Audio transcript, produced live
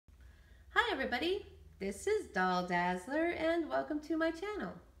everybody, this is Doll Dazzler and welcome to my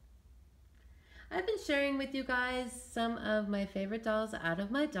channel. I've been sharing with you guys some of my favorite dolls out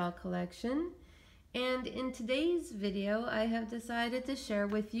of my doll collection, and in today's video I have decided to share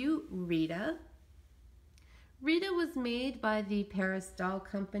with you Rita. Rita was made by the Paris Doll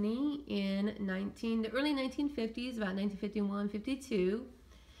Company in the early 1950s, about 1951-52.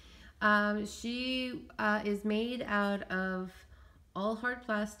 She is made out of all hard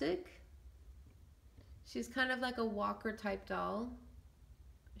plastic. She's kind of like a walker type doll.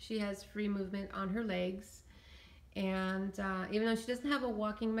 She has free movement on her legs, and even though she doesn't have a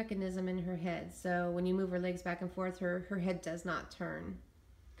walking mechanism in her head, so when you move her legs back and forth, her head does not turn.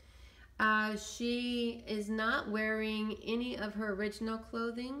 She is not wearing any of her original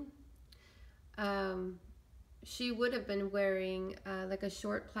clothing. She would have been wearing like a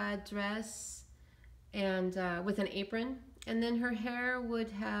short plaid dress and with an apron, and then her hair would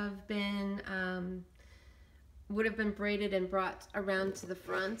have been braided and brought around to the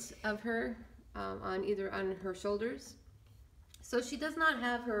front of her, either on her shoulders. So she does not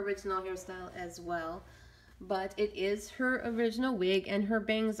have her original hairstyle as well, but it is her original wig, and her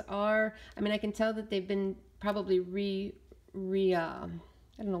bangs are, I mean, I can tell that they've been probably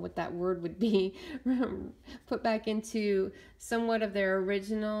I don't know what that word would be, put back into somewhat of their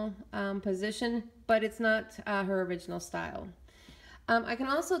original position, but it's not her original style. I can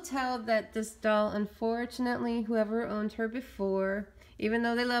also tell that this doll, unfortunately, whoever owned her before, even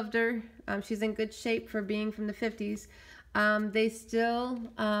though they loved her, she's in good shape for being from the 50s, they still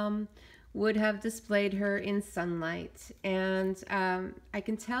would have displayed her in sunlight. And I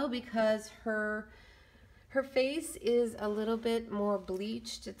can tell because her face is a little bit more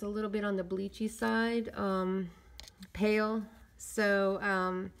bleached. It's a little bit on the bleachy side, pale.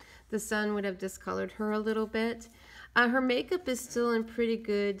 So the sun would have discolored her a little bit. Her makeup is still in pretty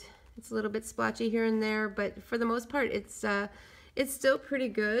good. It's a little bit splotchy here and there, but for the most part, it's still pretty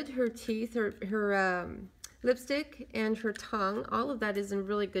good. Her teeth, her lipstick, and her tongue, all of that is in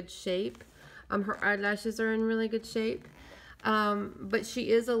really good shape. Her eyelashes are in really good shape, but she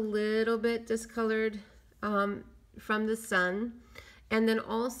is a little bit discolored from the sun. And then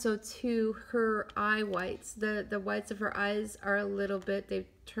also too, her eye whites, the whites of her eyes are a little bit, they've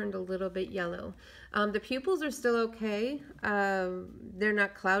turned a little bit yellow. The pupils are still okay. They're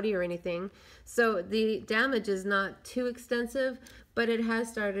not cloudy or anything. So the damage is not too extensive, but it has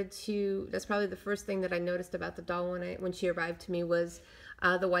started to, that's probably the first thing that I noticed about the doll when she arrived to me was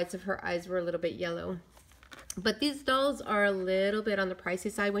the whites of her eyes were a little bit yellow. But these dolls are a little bit on the pricey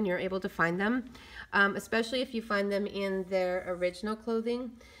side when you're able to find them, especially if you find them in their original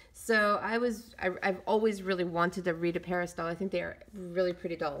clothing. So I've always really wanted a Rita Paris doll. I think they are really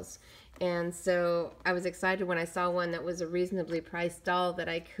pretty dolls. And so I was excited when I saw one that was a reasonably priced doll that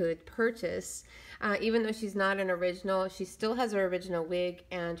I could purchase. Even though she's not an original, she still has her original wig,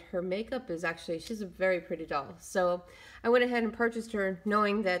 and her makeup is actually, she's a very pretty doll. So I went ahead and purchased her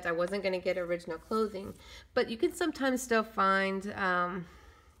knowing that I wasn't going to get original clothing. But you can sometimes still find, their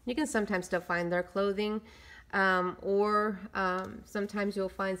clothing. Or sometimes you'll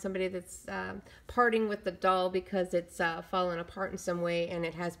find somebody that's parting with the doll because it's fallen apart in some way and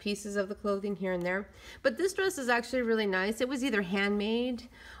it has pieces of the clothing here and there. But this dress is actually really nice. It was either handmade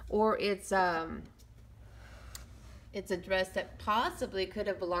or it's a dress that possibly could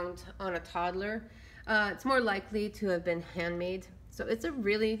have belonged on a toddler. It's more likely to have been handmade. So it's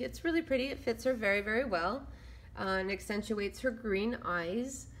really pretty. It fits her very, very well and accentuates her green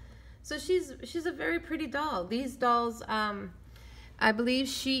eyes. So she's a very pretty doll. These dolls, I believe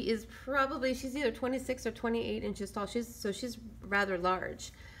she's either 26 or 28 inches tall. She's rather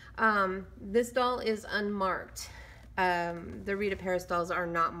large. This doll is unmarked. The Rita Paris dolls are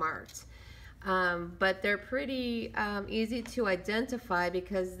not marked, but they're pretty easy to identify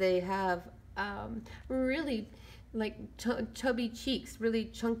because they have really like chubby cheeks, really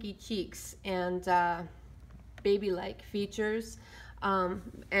chunky cheeks, and baby-like features.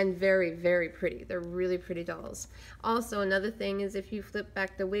 And very, very pretty. They're really pretty dolls. Also, another thing is if you flip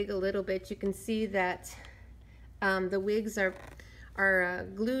back the wig a little bit, you can see that the wigs are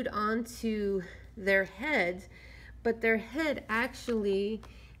glued onto their head, but their head actually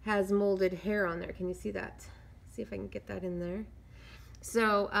has molded hair on there. Can you see that? See if I can get that in there.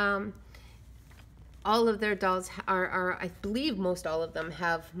 So all of their dolls are, I believe most all of them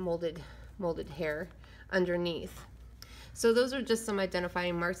have molded hair underneath. So those are just some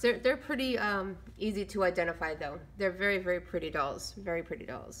identifying marks. They're pretty easy to identify though. They're very, very pretty dolls. Very pretty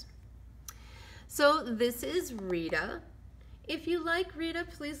dolls. So this is Rita. If you like Rita,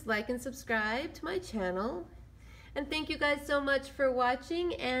 please like and subscribe to my channel. And thank you guys so much for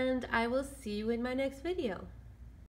watching, and I will see you in my next video.